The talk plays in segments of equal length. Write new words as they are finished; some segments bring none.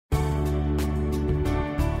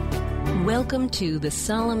Welcome to the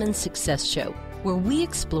Solomon Success Show, where we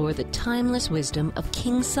explore the timeless wisdom of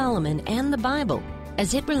King Solomon and the Bible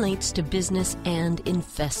as it relates to business and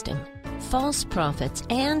investing. False prophets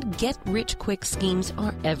and get-rich-quick schemes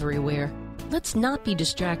are everywhere. Let's not be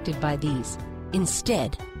distracted by these.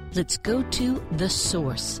 Instead, let's go to the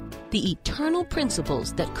source, the eternal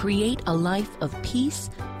principles that create a life of peace,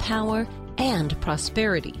 power, and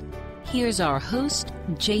prosperity. Here's our host,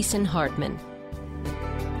 Jason Hartman.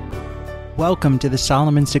 Welcome to the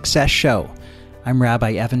Solomon Success Show. I'm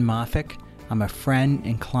Rabbi Evan Moffick. I'm a friend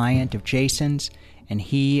and client of Jason's, and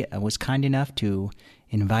he was kind enough to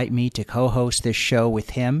invite me to co-host this show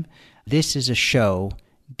with him. This is a show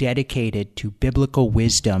dedicated to biblical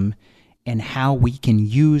wisdom and how we can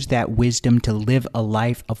use that wisdom to live a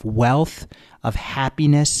life of wealth, of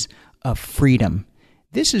happiness, of freedom.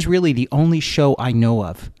 This is really the only show I know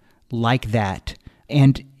of like that.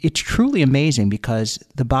 And it's truly amazing because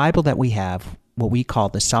the Bible that we have, what we call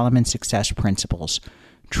the Solomon Success Principles,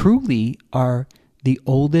 truly are the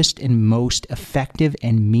oldest and most effective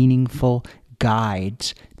and meaningful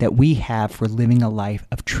guides that we have for living a life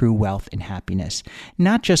of true wealth and happiness.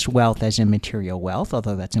 Not just wealth as in material wealth,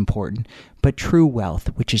 although that's important, but true wealth,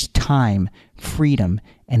 which is time, freedom,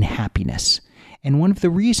 and happiness. And one of the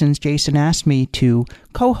reasons Jason asked me to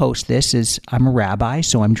co-host this is I'm a rabbi,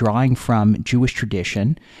 so I'm drawing from Jewish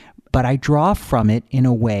tradition, but I draw from it in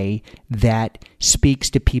a way that speaks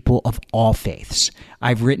to people of all faiths.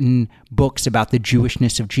 I've written books about the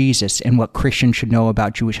Jewishness of Jesus and what Christians should know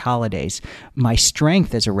about Jewish holidays. My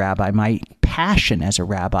strength as a rabbi, my passion as a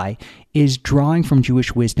rabbi, is drawing from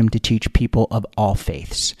Jewish wisdom to teach people of all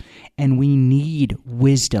faiths. And we need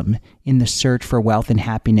wisdom in the search for wealth and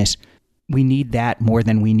happiness. We need that more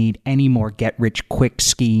than we need any more get-rich-quick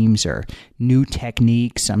schemes or new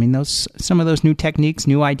techniques. I mean, some of those new techniques,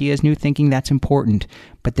 new ideas, new thinking, that's important.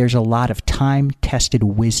 But there's a lot of time-tested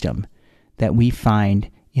wisdom that we find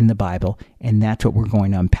in the Bible, and that's what we're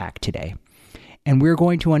going to unpack today. And we're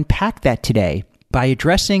going to unpack that today by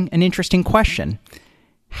addressing an interesting question.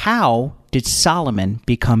 How did Solomon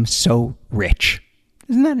become so rich?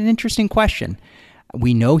 Isn't that an interesting question?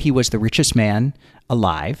 We know he was the richest man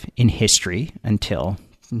alive in history until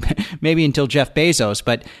Jeff Bezos,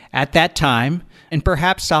 but at that time, and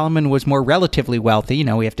perhaps Solomon was more relatively wealthy. You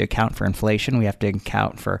know, we have to account for inflation, we have to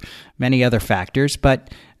account for many other factors, but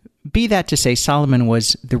be that to say, Solomon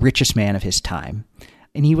was the richest man of his time,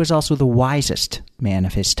 and he was also the wisest man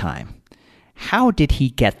of his time. How did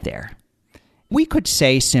he get there? We could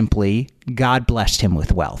say simply, God blessed him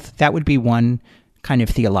with wealth. That would be one kind of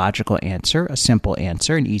theological answer, a simple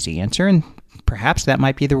answer, an easy answer, and perhaps that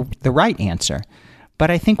might be the right answer.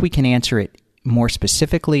 But I think we can answer it more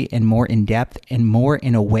specifically and more in depth and more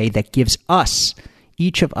in a way that gives us,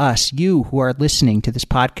 each of us, you who are listening to this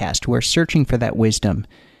podcast, who are searching for that wisdom,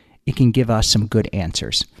 it can give us some good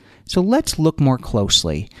answers. So let's look more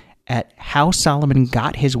closely at how Solomon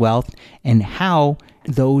got his wealth and how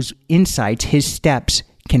those insights, his steps,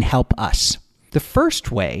 can help us. The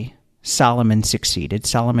first way Solomon succeeded,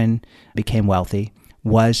 Solomon became wealthy,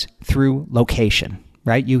 was through location,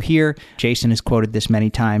 right? You hear, Jason has quoted this many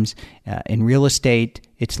times, in real estate,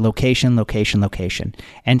 it's location, location, location.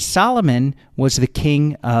 And Solomon was the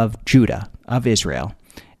king of Judah, of Israel.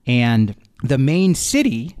 And the main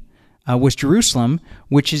city was Jerusalem,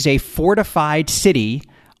 which is a fortified city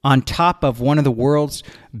on top of one of the world's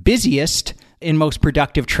busiest and most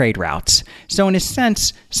productive trade routes. So in a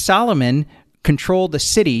sense, Solomon controlled a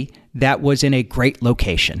city that was in a great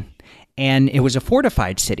location. And it was a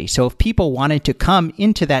fortified city. So if people wanted to come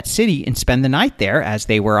into that city and spend the night there as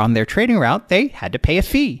they were on their trading route, they had to pay a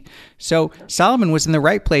fee. So Solomon was in the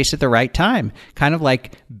right place at the right time, kind of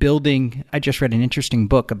like building. I just read an interesting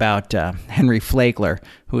book about Henry Flagler,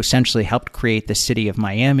 who essentially helped create the city of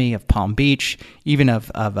Miami, of Palm Beach, even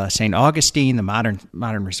of St. Augustine, the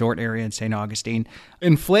modern resort area in St. Augustine.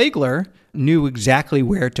 And Flagler knew exactly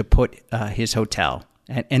where to put his hotel.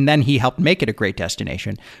 And then he helped make it a great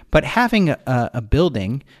destination. But having a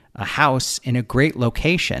building, a house in a great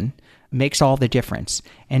location makes all the difference.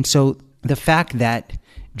 And so the fact that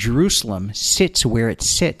Jerusalem sits where it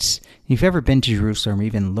sits, if you've ever been to Jerusalem or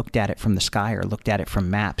even looked at it from the sky or looked at it from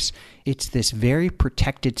maps, it's this very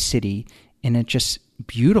protected city in a just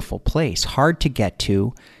beautiful place, hard to get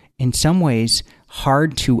to, in some ways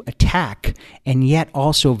hard to attack, and yet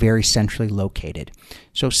also very centrally located.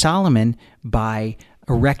 So Solomon, by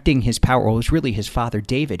erecting his power. Well, it was really his father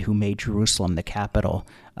David who made Jerusalem the capital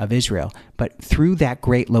of Israel. But through that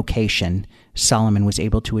great location, Solomon was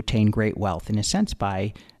able to attain great wealth, in a sense,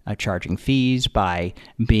 by charging fees, by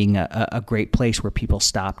being a great place where people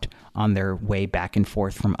stopped on their way back and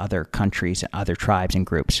forth from other countries, other tribes and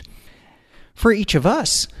groups. For each of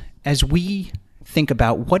us, as we think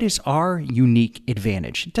about what is our unique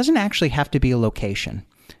advantage, it doesn't actually have to be a location.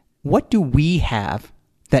 What do we have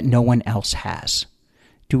that no one else has?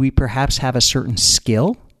 Do we perhaps have a certain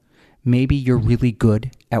skill? Maybe you're really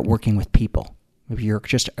good at working with people. Maybe you're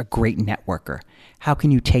just a great networker. How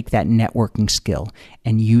can you take that networking skill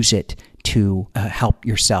and use it to help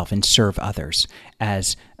yourself and serve others?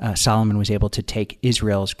 As Solomon was able to take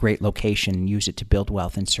Israel's great location and use it to build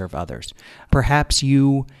wealth and serve others. Perhaps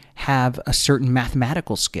you have a certain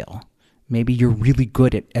mathematical skill. Maybe you're really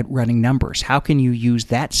good at running numbers. How can you use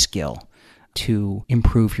that skill to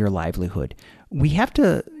improve your livelihood? We have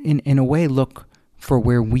to, in a way, look for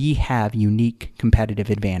where we have unique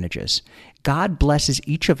competitive advantages. God blesses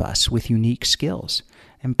each of us with unique skills.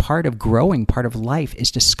 And part of growing, part of life,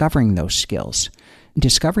 is discovering those skills.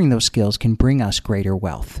 Discovering those skills can bring us greater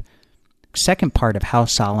wealth. Second part of how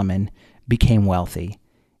Solomon became wealthy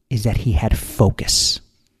is that he had focus.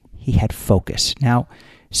 He had focus. Now,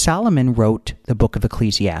 Solomon wrote the book of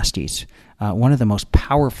Ecclesiastes, one of the most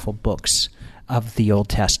powerful books of the Old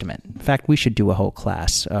Testament. In fact, we should do a whole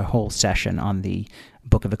class, a whole session on the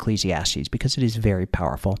book of Ecclesiastes because it is very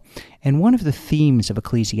powerful. And one of the themes of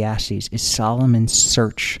Ecclesiastes is Solomon's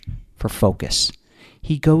search for focus.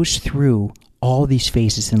 He goes through all these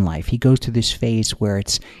phases in life. He goes through this phase where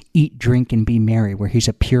it's eat, drink, and be merry, where he's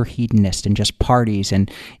a pure hedonist and just parties and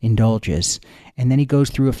indulges. And then he goes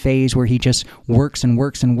through a phase where he just works and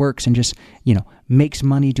works and works and just, makes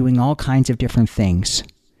money doing all kinds of different things.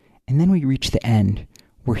 And then we reach the end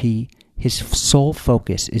where his sole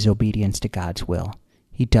focus is obedience to God's will.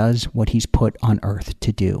 He does what he's put on earth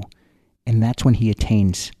to do. And that's when he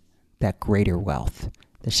attains that greater wealth,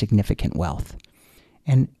 the significant wealth.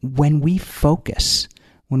 And when we focus,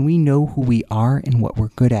 when we know who we are and what we're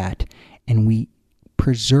good at, and we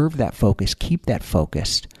preserve that focus, keep that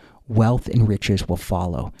focused, wealth and riches will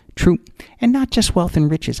follow. True. And not just wealth and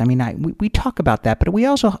riches. I mean, we talk about that, but we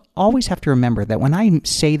also always have to remember that when I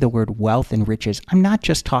say the word wealth and riches, I'm not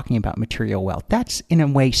just talking about material wealth. That's in a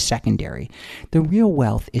way secondary. The real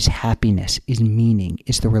wealth is happiness, is meaning,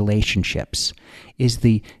 is the relationships, is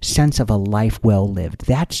the sense of a life well lived.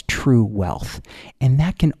 That's true wealth. And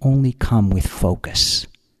that can only come with focus.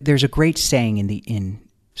 There's a great saying in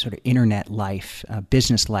sort of internet life,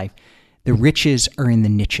 business life, the riches are in the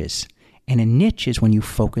niches. And a niche is when you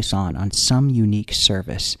focus on some unique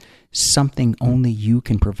service, something only you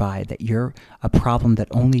can provide, that you're a problem that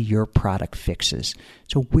only your product fixes.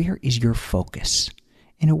 So where is your focus?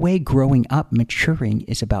 In a way, growing up, maturing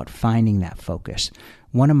is about finding that focus.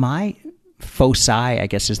 One of my foci, I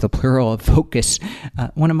guess is the plural of focus,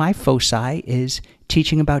 one of my foci is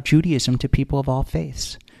teaching about Judaism to people of all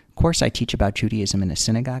faiths. Of course, I teach about Judaism in a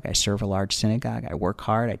synagogue. I serve a large synagogue. I work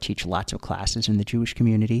hard. I teach lots of classes in the Jewish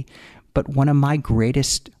community. But one of my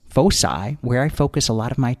greatest foci, where I focus a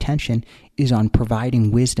lot of my attention, is on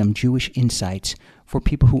providing wisdom, Jewish insights for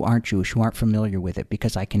people who aren't Jewish, who aren't familiar with it,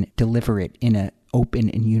 because I can deliver it in an open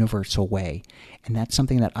and universal way. And that's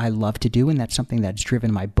something that I love to do, and that's something that's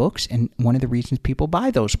driven my books, and one of the reasons people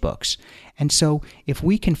buy those books. And so if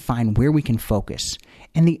we can find where we can focus,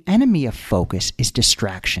 and the enemy of focus is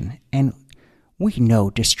distraction, and we know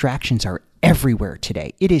distractions are everywhere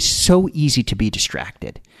today. It is so easy to be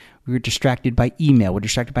distracted. We're distracted by email. We're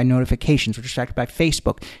distracted by notifications. We're distracted by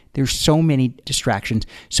Facebook. There's so many distractions.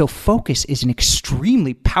 So focus is an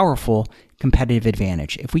extremely powerful competitive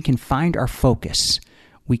advantage. If we can find our focus,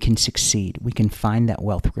 we can succeed. We can find that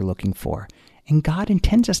wealth we're looking for. And God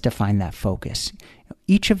intends us to find that focus.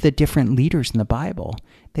 Each of the different leaders in the Bible,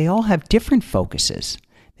 they all have different focuses.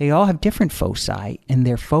 They all have different foci, and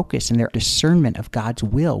their focus and their discernment of God's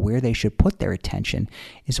will, where they should put their attention,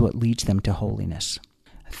 is what leads them to holiness.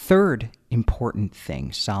 A third important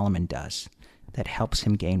thing Solomon does that helps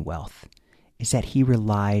him gain wealth is that he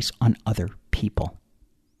relies on other people.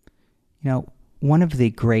 One of the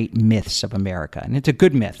great myths of America, and it's a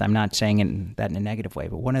good myth, I'm not saying that in a negative way,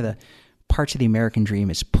 but one of the parts of the American dream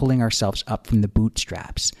is pulling ourselves up from the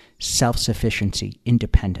bootstraps, self-sufficiency,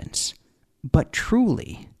 independence. But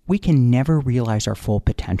truly, we can never realize our full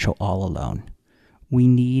potential all alone. We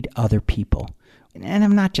need other people. And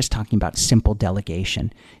I'm not just talking about simple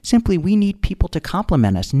delegation. Simply, we need people to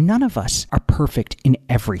complement us. None of us are perfect in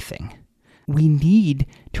everything. we need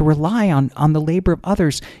to rely on the labor of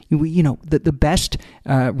others. The best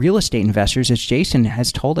real estate investors, as Jason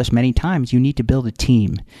has told us many times, you need to build a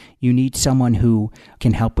team. You need someone who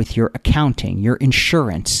can help with your accounting, your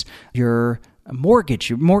insurance, your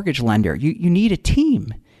mortgage lender. You need a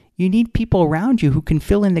team. You need people around you who can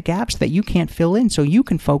fill in the gaps that you can't fill in, so you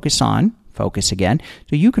can focus on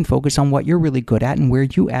what you're really good at and where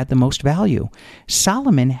you add the most value.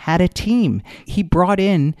 Solomon had a team. He brought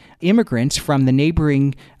in immigrants from the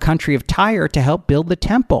neighboring country of Tyre to help build the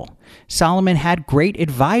temple. Solomon had great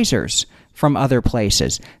advisors from other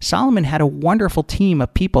places. Solomon had a wonderful team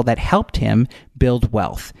of people that helped him build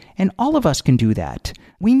wealth. And all of us can do that.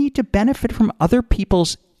 We need to benefit from other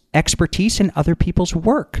people's expertise and other people's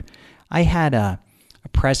work. I had a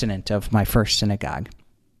president of my first synagogue.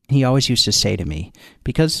 He always used to say to me,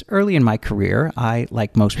 because early in my career, I,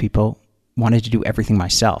 like most people, wanted to do everything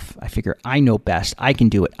myself. I figure I know best. I can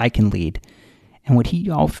do it. I can lead. And what he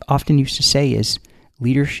often used to say is,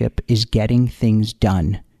 leadership is getting things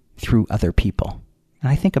done through other people.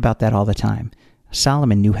 And I think about that all the time.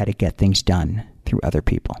 Solomon knew how to get things done through other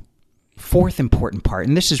people. Fourth important part,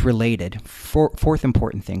 and this is related, fourth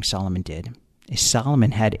important thing Solomon did, is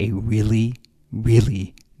Solomon had a really,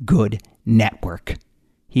 really good network.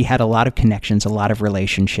 He had a lot of connections, a lot of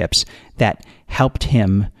relationships that helped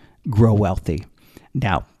him grow wealthy.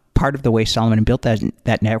 Now, part of the way Solomon built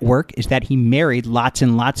that network is that he married lots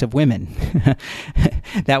and lots of women.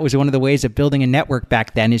 That was one of the ways of building a network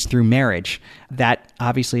back then, is through marriage. That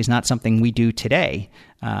obviously is not something we do today.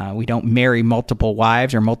 We don't marry multiple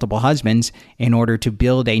wives or multiple husbands in order to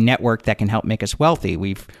build a network that can help make us wealthy.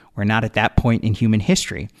 We're not at that point in human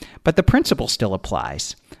history. But the principle still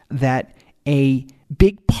applies, that a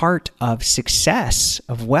big part of success,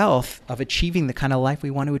 of wealth, of achieving the kind of life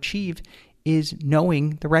we want to achieve is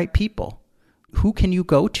knowing the right people. Who can you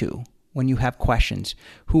go to when you have questions?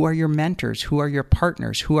 Who are your mentors? Who are your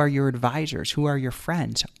partners? Who are your advisors? Who are your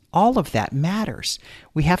friends? All of that matters.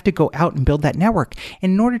 We have to go out and build that network.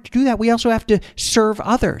 And in order to do that, we also have to serve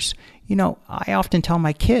others. I often tell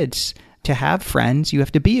my kids, to have friends, you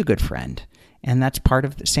have to be a good friend. And that's part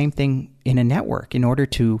of the same thing in a network. In order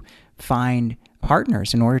to find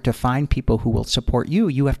partners, in order to find people who will support you,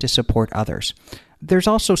 you have to support others. There's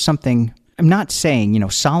also something, I'm not saying,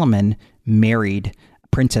 Solomon married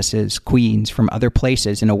princesses, queens from other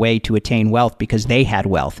places in a way to attain wealth because they had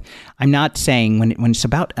wealth. I'm not saying when it's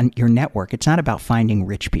about your network, it's not about finding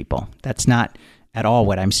rich people. That's not at all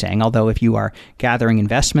what I'm saying. Although if you are gathering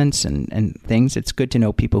investments and things, it's good to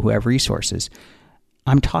know people who have resources.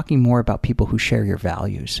 I'm talking more about people who share your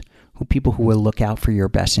values, people who will look out for your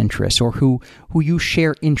best interests, or who you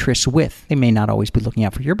share interests with. They may not always be looking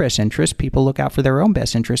out for your best interests. People look out for their own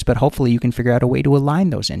best interests, but hopefully you can figure out a way to align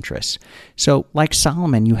those interests. So like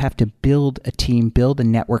Solomon, you have to build a team, build a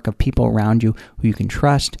network of people around you who you can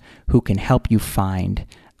trust, who can help you find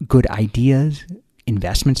good ideas,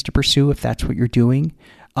 investments to pursue if that's what you're doing,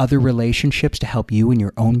 other relationships to help you in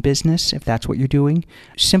your own business if that's what you're doing,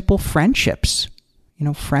 simple friendships.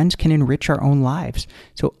 Friends can enrich our own lives.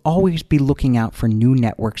 So always be looking out for new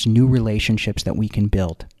networks, new relationships that we can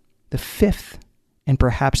build. The fifth, and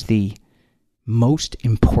perhaps the most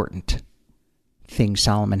important thing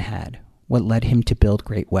Solomon had, what led him to build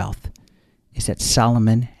great wealth, is that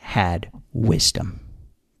Solomon had wisdom.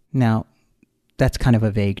 Now, that's kind of a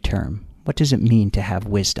vague term. What does it mean to have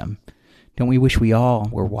wisdom? Don't we wish we all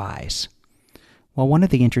were wise? Well, one of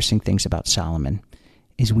the interesting things about Solomon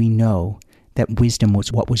is we know that wisdom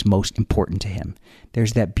was what was most important to him.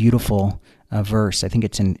 There's that beautiful verse, I think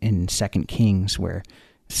it's in 2 Kings, where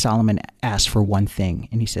Solomon asks for one thing,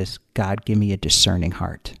 and he says, God, give me a discerning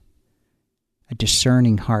heart. A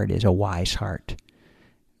discerning heart is a wise heart.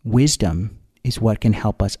 Wisdom is what can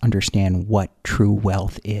help us understand what true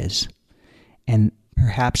wealth is. And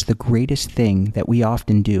perhaps the greatest thing that we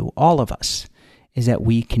often do, all of us, is that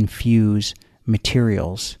we confuse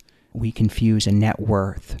materials. We confuse a net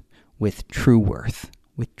worth with true worth,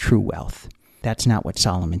 with true wealth. That's not what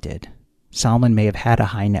Solomon did. Solomon may have had a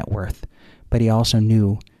high net worth, but he also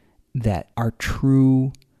knew that our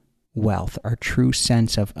true wealth, our true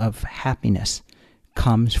sense of happiness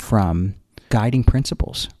comes from guiding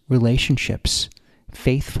principles, relationships,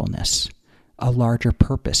 faithfulness, a larger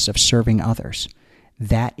purpose of serving others.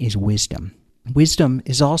 That is wisdom. Wisdom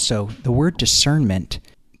is also, the word discernment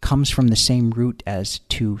comes from the same root as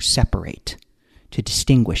to separate, to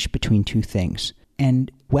distinguish between two things.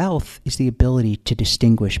 And wealth is the ability to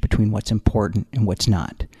distinguish between what's important and what's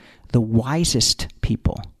not. The wisest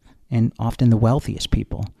people, and often the wealthiest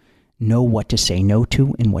people, know what to say no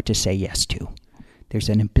to and what to say yes to. There's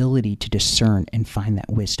an ability to discern and find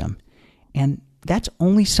that wisdom. And that's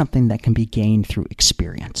only something that can be gained through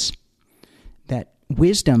experience. That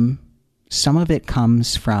wisdom, some of it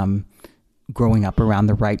comes from growing up around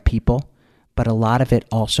the right people, but a lot of it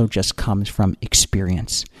also just comes from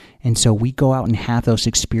experience. And so we go out and have those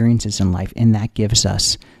experiences in life, and that gives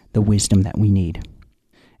us the wisdom that we need.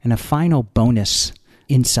 And a final bonus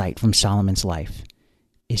insight from Solomon's life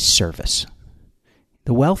is service.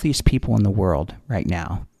 The wealthiest people in the world right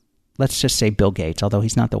now, let's just say Bill Gates, although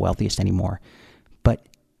he's not the wealthiest anymore, but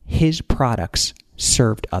his products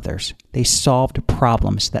served others. They solved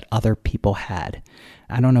problems that other people had.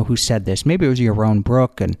 I don't know who said this. Maybe it was Yaron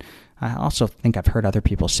Brook, and I also think I've heard other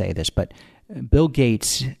people say this, but Bill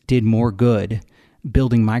Gates did more good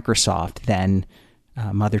building Microsoft than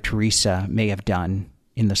Mother Teresa may have done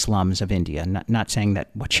in the slums of India. Not saying that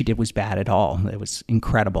what she did was bad at all. It was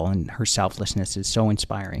incredible, and her selflessness is so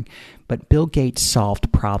inspiring. But Bill Gates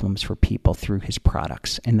solved problems for people through his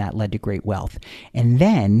products, and that led to great wealth. And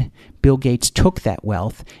then Bill Gates took that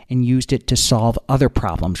wealth and used it to solve other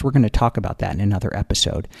problems. We're going to talk about that in another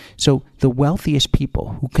episode. So the wealthiest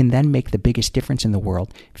people who can then make the biggest difference in the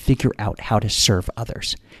world figure out how to serve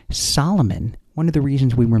others. Solomon, one of the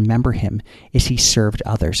reasons we remember him is he served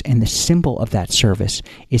others, and the symbol of that service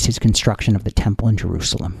is his construction of the temple in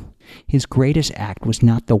Jerusalem. His greatest act was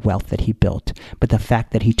not the wealth that he built, but the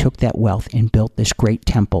fact that he took that wealth and built this great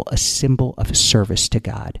temple, a symbol of service to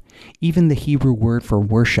God. Even the Hebrew word for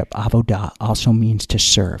worship, avodah, also means to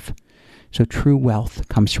serve. So true wealth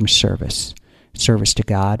comes from service to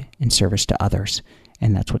God and service to others,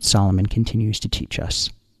 and that's what Solomon continues to teach us.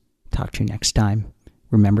 Talk to you next time.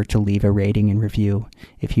 Remember to leave a rating and review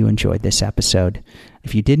if you enjoyed this episode.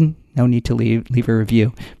 If you didn't, no need to leave a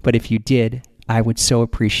review. But if you did, I would so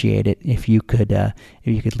appreciate it if you could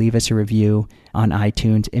leave us a review on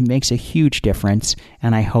iTunes. It makes a huge difference,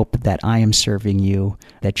 and I hope that I am serving you,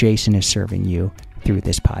 that Jason is serving you through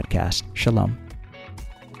this podcast. Shalom.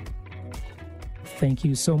 Thank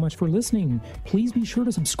you so much for listening. Please be sure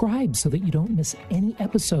to subscribe so that you don't miss any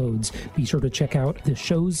episodes. Be sure to check out the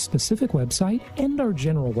show's specific website and our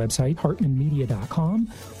general website, hartmanmedia.com,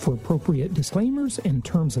 for appropriate disclaimers and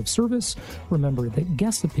terms of service. Remember that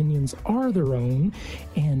guest opinions are their own,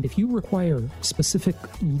 and if you require specific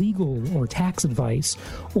legal or tax advice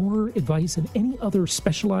or advice in any other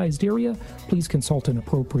specialized area, please consult an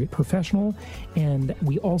appropriate professional. And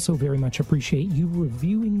we also very much appreciate you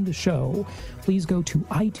reviewing the show. Please go to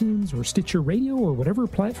iTunes or Stitcher Radio or whatever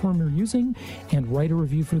platform you're using and write a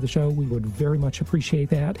review for the show. We would very much appreciate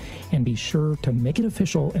that. And be sure to make it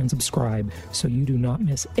official and subscribe so you do not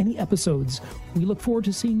miss any episodes. We look forward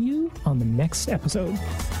to seeing you on the next episode.